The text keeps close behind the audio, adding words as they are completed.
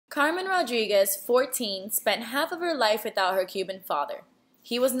Carmen Rodriguez, 14, spent half of her life without her Cuban father.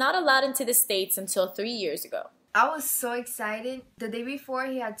 He was not allowed into the States until 3 years ago. I was so excited. The day before,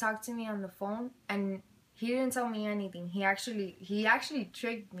 he had talked to me on the phone, and he didn't tell me anything. He actually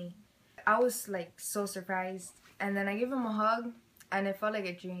tricked me. I was like so surprised, and then I gave him a hug, and it felt like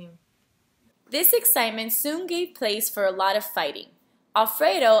a dream. This excitement soon gave place for a lot of fighting.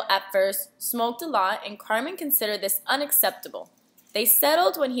 Alfredo, at first, smoked a lot, and Carmen considered this unacceptable. They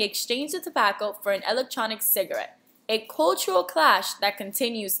settled when he exchanged the tobacco for an electronic cigarette, a cultural clash that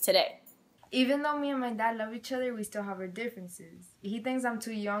continues today. Even though me and my dad love each other, we still have our differences. He thinks I'm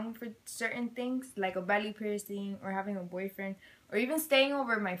too young for certain things, like a belly piercing or having a boyfriend, or even staying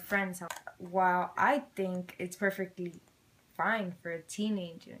over at my friend's house, while I think it's perfectly fine for a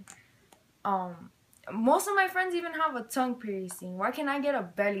teenager. Most of my friends even have a tongue piercing. Why can't I get a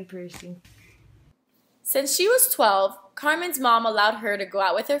belly piercing? Since she was 12, Carmen's mom allowed her to go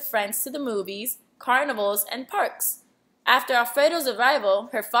out with her friends to the movies, carnivals, and parks. After Alfredo's arrival,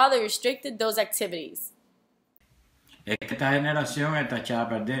 her father restricted those activities. Esta generación está echada a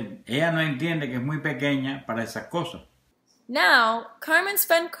perder. Ella no entiende que es muy pequeña para esas cosas. Now, Carmen's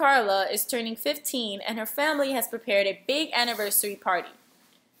friend Carla is turning 15 and her family has prepared a big anniversary party.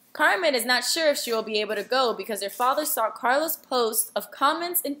 Carmen is not sure if she will be able to go because her father saw Carla's posts of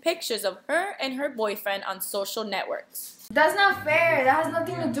comments and pictures of her and her boyfriend on social networks. That's not fair. That has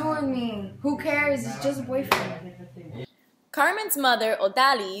nothing to do with me. Who cares? It's just a boyfriend. Carmen's mother,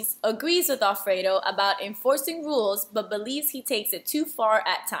 Odalis, agrees with Alfredo about enforcing rules but believes he takes it too far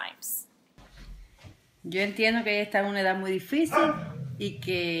at times. Yo entiendo que ella está en una edad muy difícil y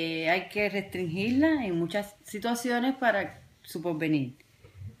que hay que restringirla en muchas situaciones para su porvenir.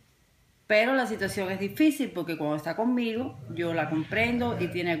 Pero la situación es difícil porque cuando está conmigo, yo la comprendo y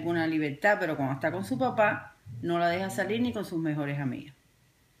tiene alguna libertad, pero cuando está con su papá, no la deja salir ni con sus mejores amigas.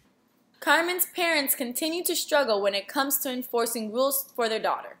 Carmen's parents continue to struggle when it comes to enforcing rules for their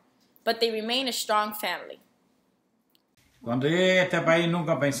daughter, but they remain a strong family. Cuando llegué a este país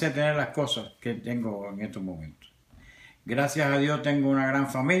nunca pensé tener las cosas que tengo en estos momentos. Gracias a Dios tengo una gran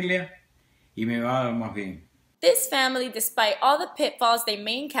familia y me va lo más bien. This family, despite all the pitfalls they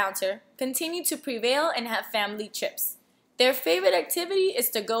may encounter, continue to prevail and have family trips. Their favorite activity is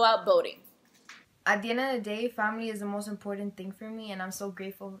to go out boating. At the end of the day, family is the most important thing for me, and I'm so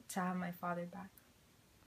grateful to have my father back.